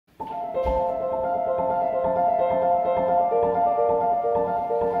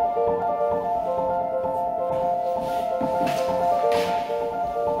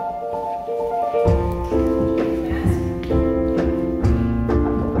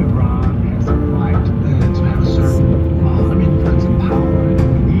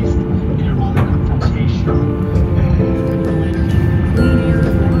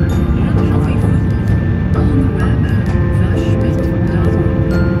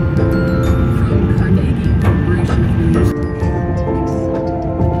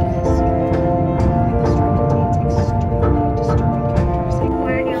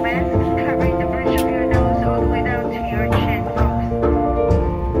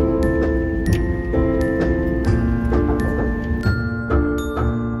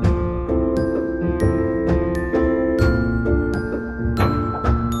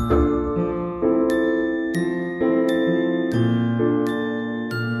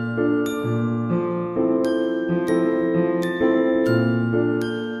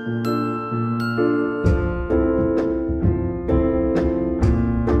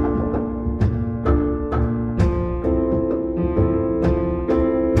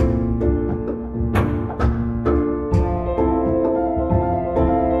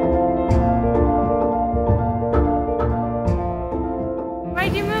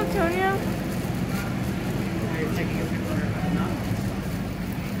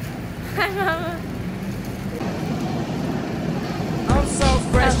I'm so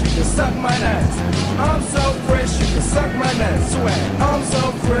fresh, you can suck my nuts. I'm so fresh, you can suck my nuts. Sweat. I'm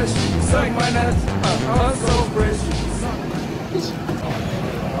so fresh, you can suck my nuts. I'm so fresh, you can suck my nuts. Is it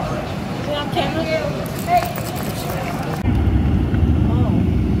on camera? Hey. Oh.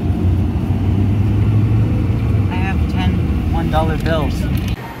 I have 10 $1 bills.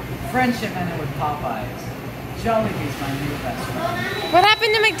 Friendship ended with Popeyes. Jollibee's my new best friend. What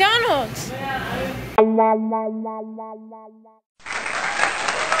happened to McDonald's?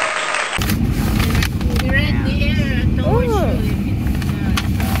 You're in the air.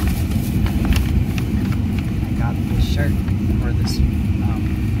 I got this shirt, or this,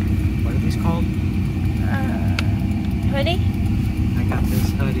 what are these called? Hoodie? I got this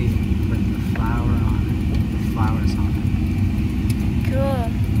hoodie with the flower on it, with flowers on it. Cool.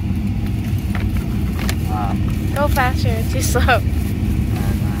 Go faster, it's too slow. And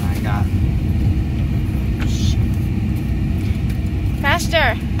then I got, Faster!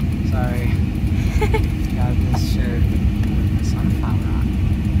 sorry, got this shirt with the sunflower on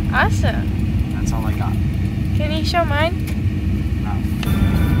it. Awesome. That's all I got. Can you show mine? No.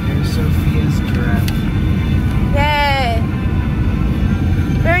 Here's Sophia's giraffe. Yay!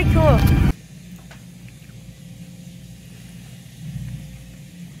 Very cool.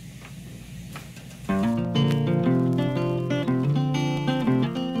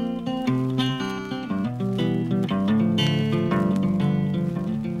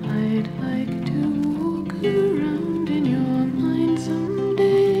 I'd like to walk around in your mind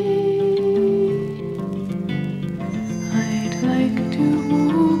someday. I'd like to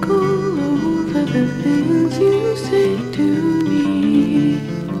walk all over the things you say to me.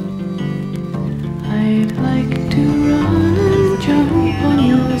 I'd like to run and jump on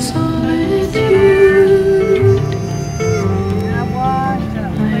your solitude.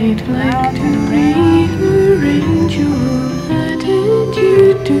 I'd like to rearrange your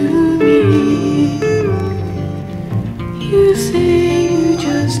attitude to me. You say you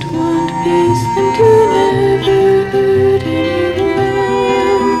just want peace and to never hurt anyone.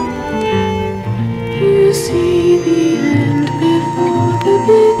 You see the end before the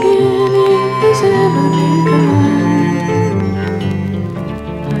beginning has ever begun.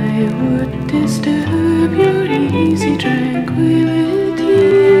 I would disturb your easy tranquility.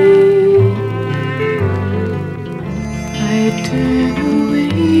 I'd turn away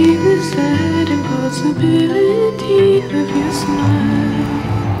the sad impossibility of your smile.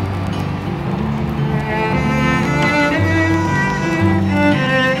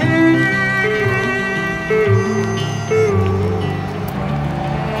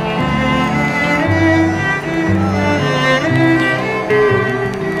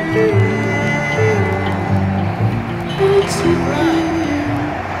 I'd sit there.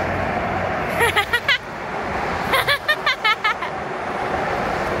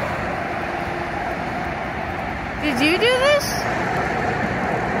 Did you do this?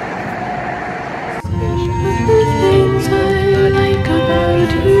 The things I like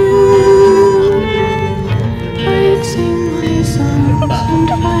about you, I'd sing my songs and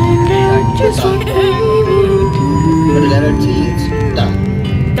find out just what they mean to For the you. letter T, it's da.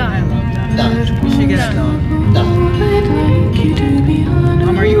 Done. Da. We should get it on. Da. I'd like you to be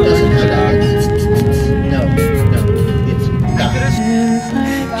honest. Are you Doesn't allergic have to that. dogs? No, it's da.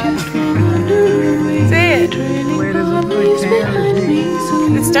 And I just wander away. Say it. Trailing Where does it always like behind me, so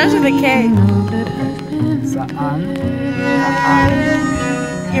It starts with a K. all that I've been. Saan?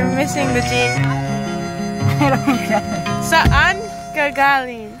 You're missing the G. I don't get it. Saan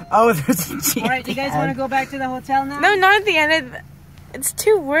gagaling? Oh, there's a G. Alright, you guys want to go back to the hotel now? No, not at the end. It's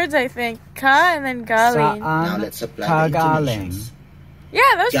two words, I think. Ka and then galing. Now let's apply the Kagaling. intonations. Yeah,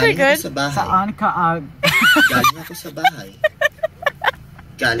 that's pretty Galing ako good. sa bahay. Saan ka Galing ako sa bahay.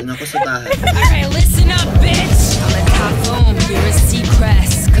 Galing ako sa bahay. Alright, listen up, bitch. I'm a typhoon, you're a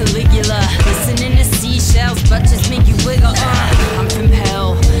Seacrest, Caligula. Listening to seashells, but just make you wiggle. I'm from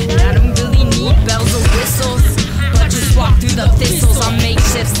hell, and I don't really need bells or whistles. But just walk through the thistles. I'm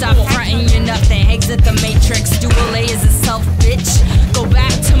makeshift, stop fronting, you're nothing. Exit the matrix, dual A is a self, bitch. Go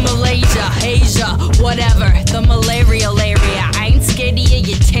back to Malaysia, Asia, whatever. The malarial area. I ain't scared of you,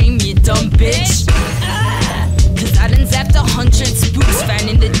 you tame, you dumb bitch. Cause I done zapped 100 spooks,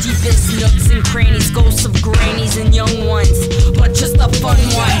 finding the deepest nooks and crannies, ghosts of grannies and young ones, but just a fun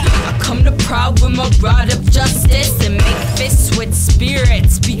one. I come to proud with my rod of justice and make fists with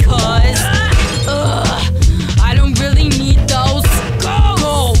spirits because I don't really need those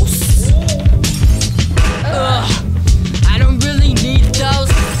ghosts. I don't really need those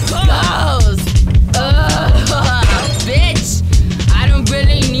ghosts. Bitch, I don't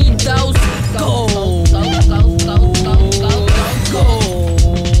really need those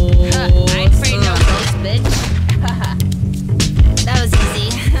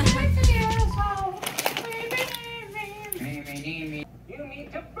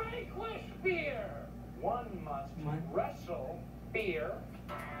to vanquish fear. One must wrestle fear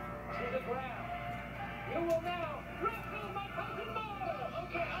to the ground. You will now wrestle my cousin Margo.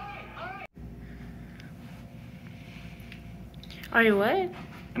 Okay, all right. Are you what?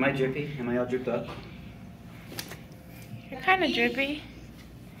 Am I drippy? Am I all dripped up? You're kind of drippy.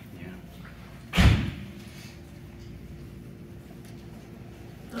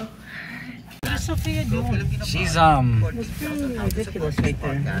 Sophia doing? She's It's pretty ridiculous right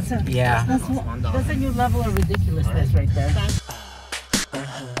there. yeah. That's a new level of ridiculousness right there.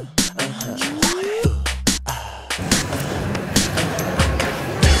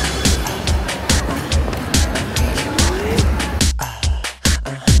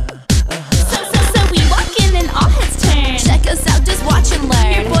 So we walk in and all heads turn. Check us out, just watch and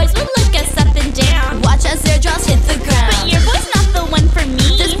learn. Your boys will look us up and down. Watch as their jaws hit the ground. But your boy's not the one for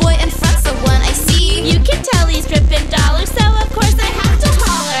me. This boy in front's the one I see. You can tell he's dripping dollars, so of course I have to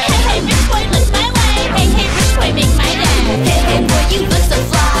holler. Hey, hey, rich boy, look my way. Hey, hey, rich boy, make my day. Hey, hey, boy, you look so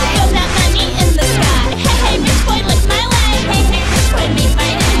fly. Throw that money in the sky. Hey, hey, rich boy, look my way. Hey, hey, rich boy, make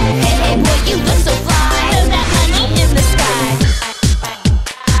my day. Hey, hey, boy, you look so fly. Throw that money in the sky.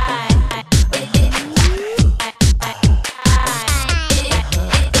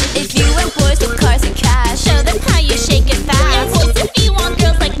 If you want boys with cars and cash, show them how you shake it fast. And boys, if you want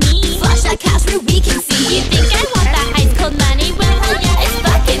girls like me, flash that cash where we can see. You think I want that ice cold money? Well, yeah, it's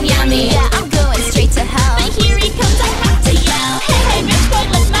fucking yummy. Yeah, I'm going straight to hell. But here he comes, I have to yell. Hey, hey, rich boy,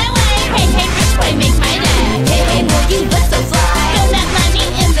 look my way. Hey, hey, rich boy, make my day. Hey, hey, boy, you look so fly. Throw that money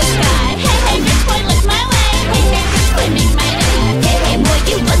in the sky. Hey, hey, rich boy, look my way. Hey, hey, rich boy, make my day. Hey, hey, boy,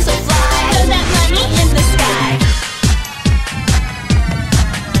 you look so fly. Throw that money in the sky.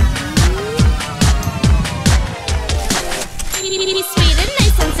 He's sweet and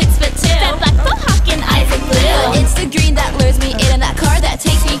nice and 6'2". That black mohawk and eyes are blue. It's the green that lures me in and that car that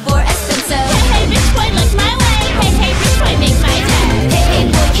takes me for expensive. Hey, hey, rich boy, look my way. Hey, hey, rich boy, make my day. Hey, hey,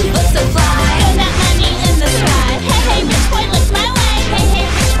 boy, you look so fly. Throw that money in the sky. Hey, hey, rich boy, look my way. Hey, hey,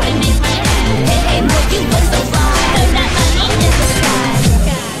 rich boy, make my day. Hey, hey, boy, you look so fly. Throw that money in the sky.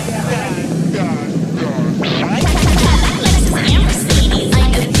 Lexus and Mercedes. I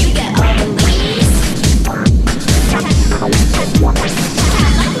know you get all the ladies.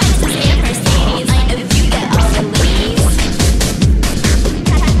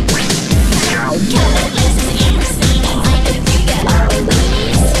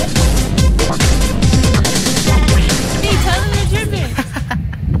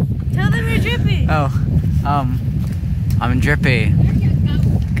 I'm drippy.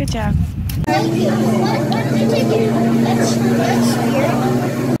 Good job.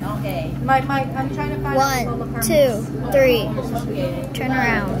 I'm trying to find 1, 2, 3. Turn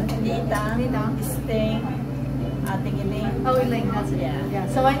around. Oh, Elaine, that's it. Yeah.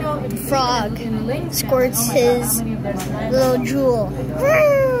 So I know Frog squirts his little jewel.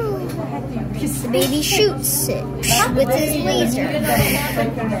 The baby shoots it with his laser.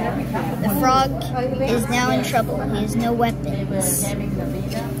 The frog is now in trouble. He has no weapons.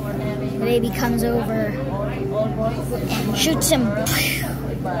 The baby comes over and shoots him.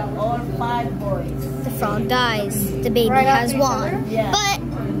 The frog dies. The baby has won. But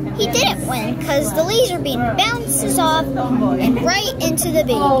he didn't win because the laser beam bounces off and right into the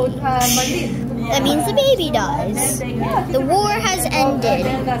baby. That means the baby dies. The war has ended.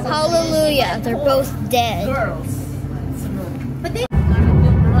 Hallelujah. They're both dead. But they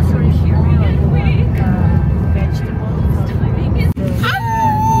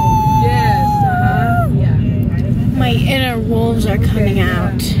My inner wolves are coming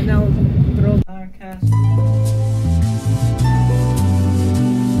out.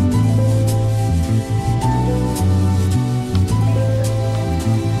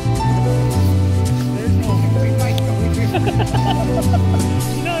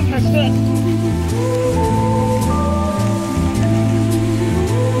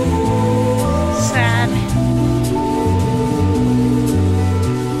 Sad.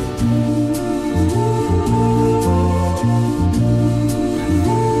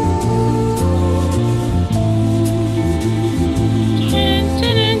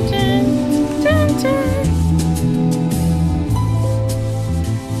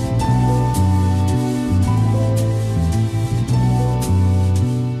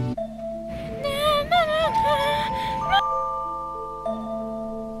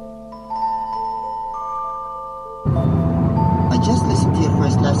 I just listened to your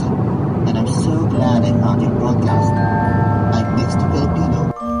first lesson, and I'm so glad I found your podcast. I'm mixed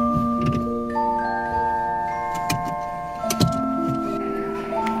Filipino.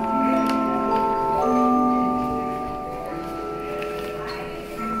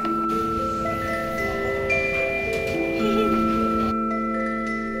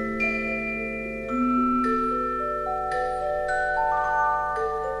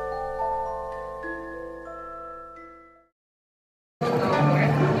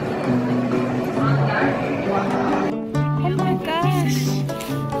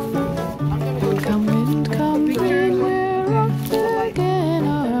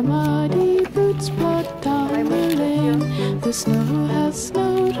 has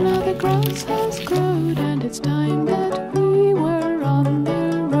snowed, now the grass has glowed, and it's time that we were on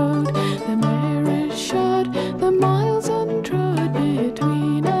the road. The mare is shod, the miles untrod,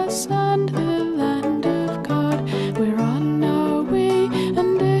 between us and the land of God. We're on our way,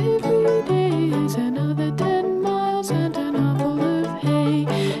 and every day is another 10 miles and an apple of hay.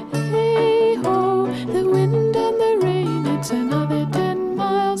 Hey ho, the wind and the rain, it's another 10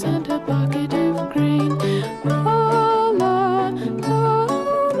 miles and a bucket of grain. La la la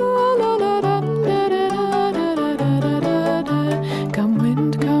la la la da da da da da da da da. Come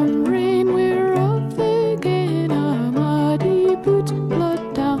wind, come rain, we're off again. Our muddy boots,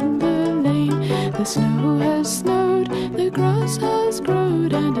 blood down the lane. The snow has snowed, the grass has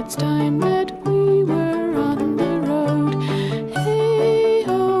grown, and it's time that we were on the road. Hey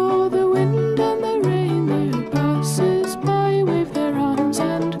ho, the wind and the rain, the passers by wave their arms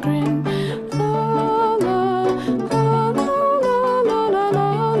and grin. La la la la la la la la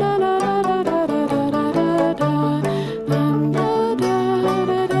la la da da da da da da. Dun da da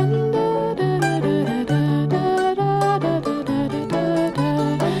da dun da da da da da da da da da da da da.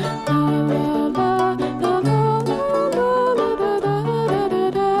 La la la la la la la da da da da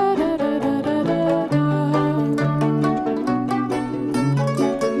da da da da da da.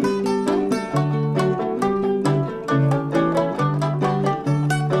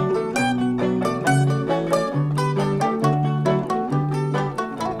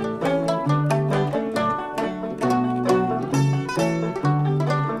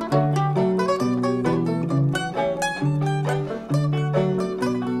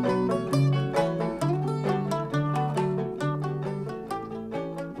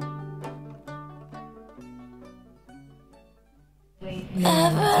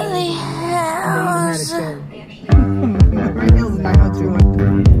 Beverly Hills.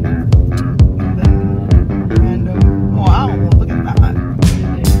 Wow, look at that.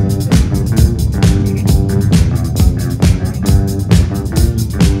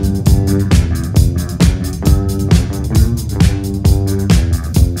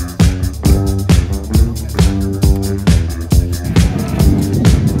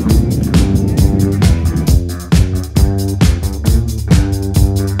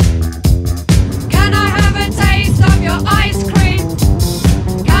 Can I have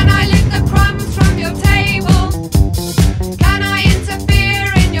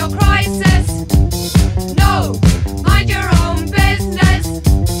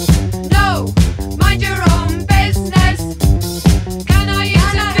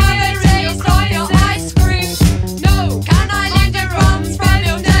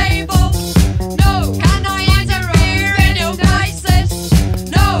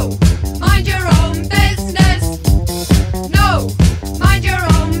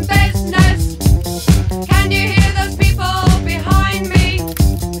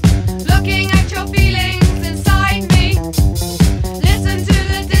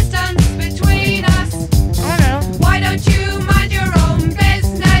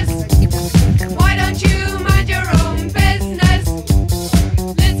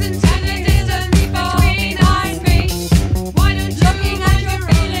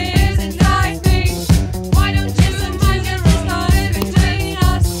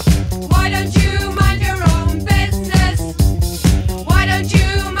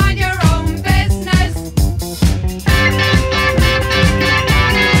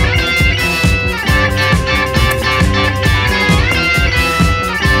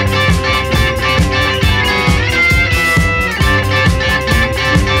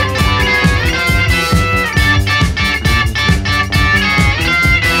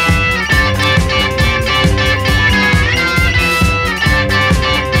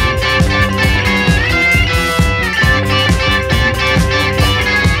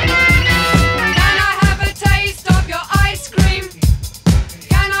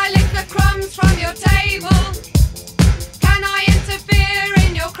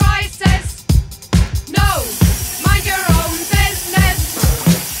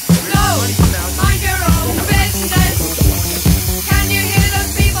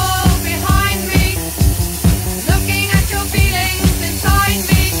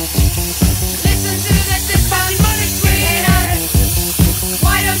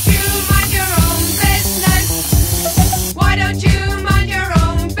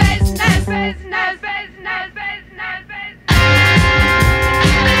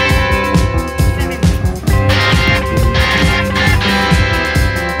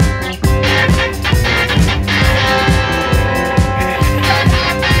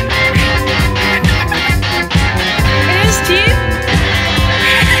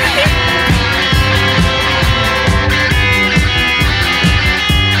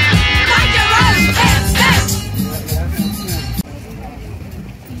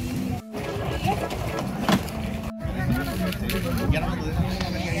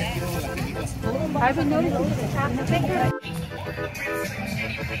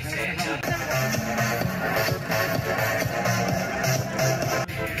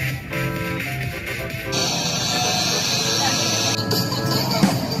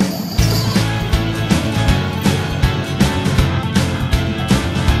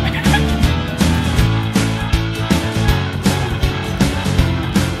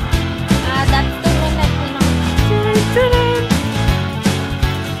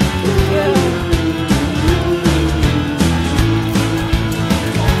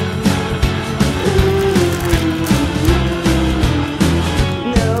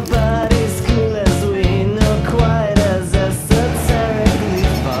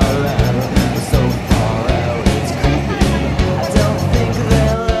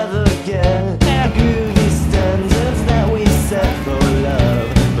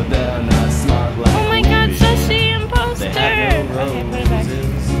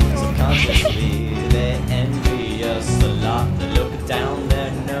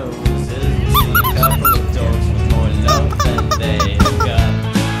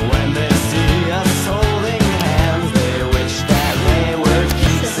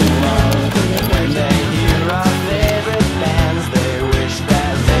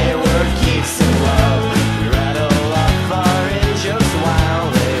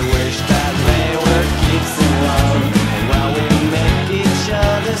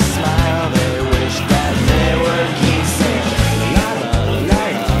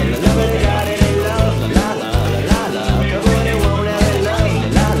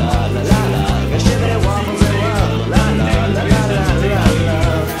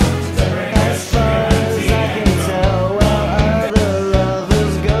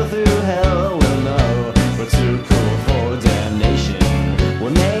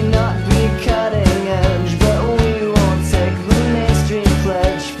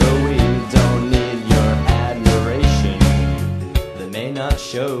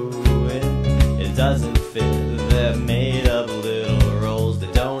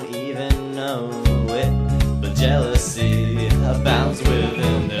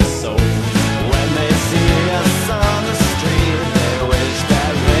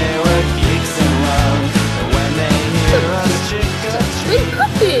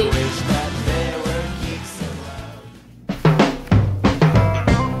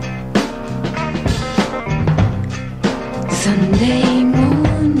Sunday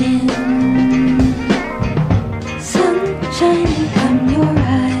morning, sunshine from your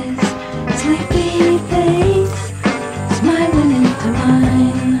eyes, sleepy face, smiling into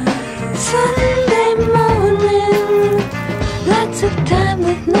mine. Sunday morning, lots of time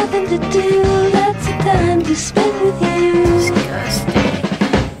with nothing to do, lots of time to spend with you.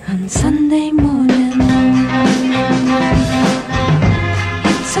 On Sunday morning,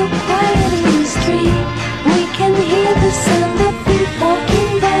 it's so quiet in the street. We can hear the sound of feet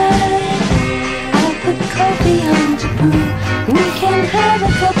walking by. I'll put coffee on to brew. We can have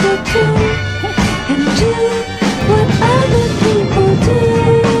a cup or two and do what other people do.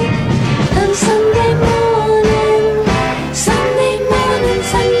 On Sunday morning, Sunday morning,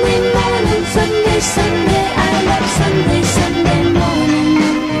 Sunday morning, Sunday, Sunday. I love Sunday, Sunday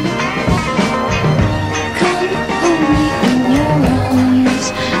morning. Come hold me in your arms.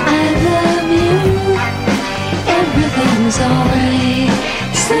 I love you. Everything's alright.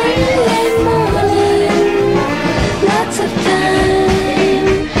 Sunday morning, lots of time,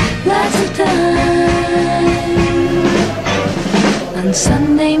 lots of time. On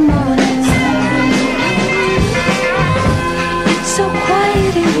Sunday morning, it's so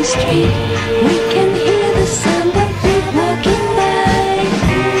quiet in the street. We can hear the sound of feet walking by.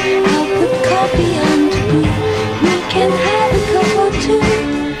 I'll put coffee on to brew. We can have a cup or two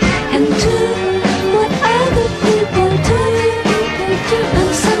and do what other people do. On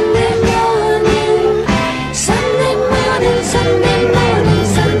Sunday morning, Sunday morning, Sunday morning,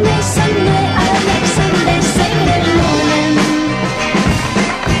 Sunday, Sunday. I love Sunday, Sunday morning.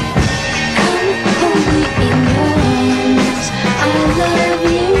 Come hold me in your arms. I love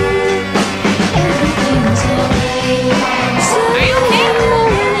you. Everything's alright. Sunday morning,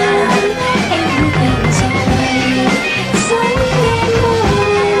 everything's alright. Sunday morning, everything's alright. Sunday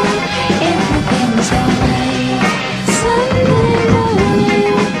morning, everything's alright. Sunday morning,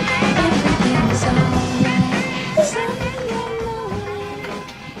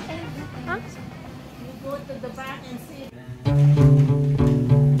 everything's You go to the back and see.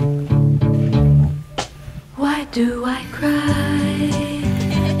 Why do I cry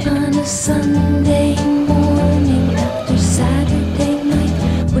on a Sunday morning after Saturday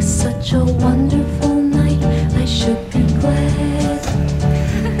night was such a wonderful night? I should be glad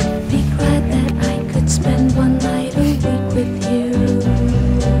that I could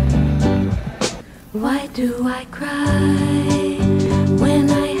Why do I cry when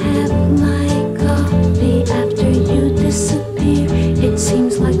I have my coffee after you disappear? It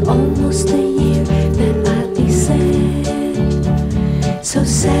seems like almost a year that I'll be sad. So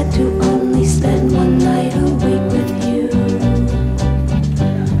sad to only spend one night a week with you.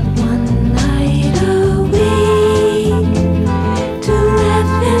 One night a week to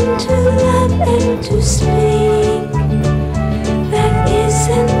laugh and to love and to speak. That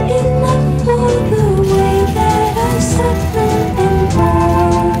isn't enough for the way that I suffer and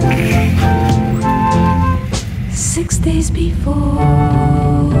mourn. 6 days before,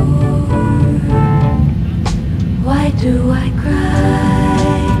 why do I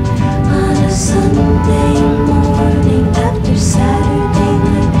cry on a Sunday morning after Saturday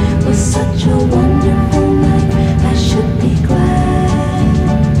night was such a wonderful night? I should be glad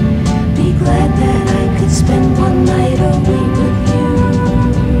that I could spend one night away with you.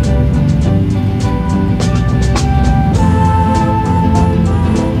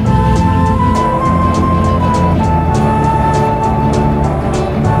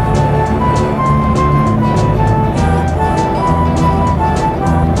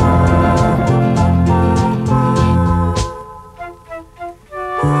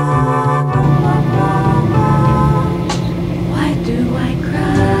 Why do I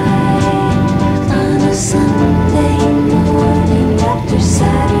cry on a Sunday morning after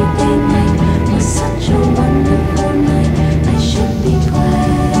Saturday night was such a wonderful night? I should be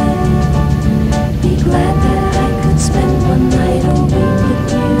glad that I could spend one night away with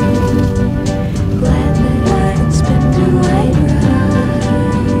you. Glad that I could spend a night right.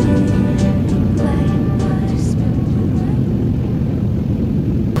 Glad I spent a night.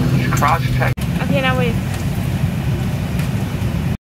 Cross-check.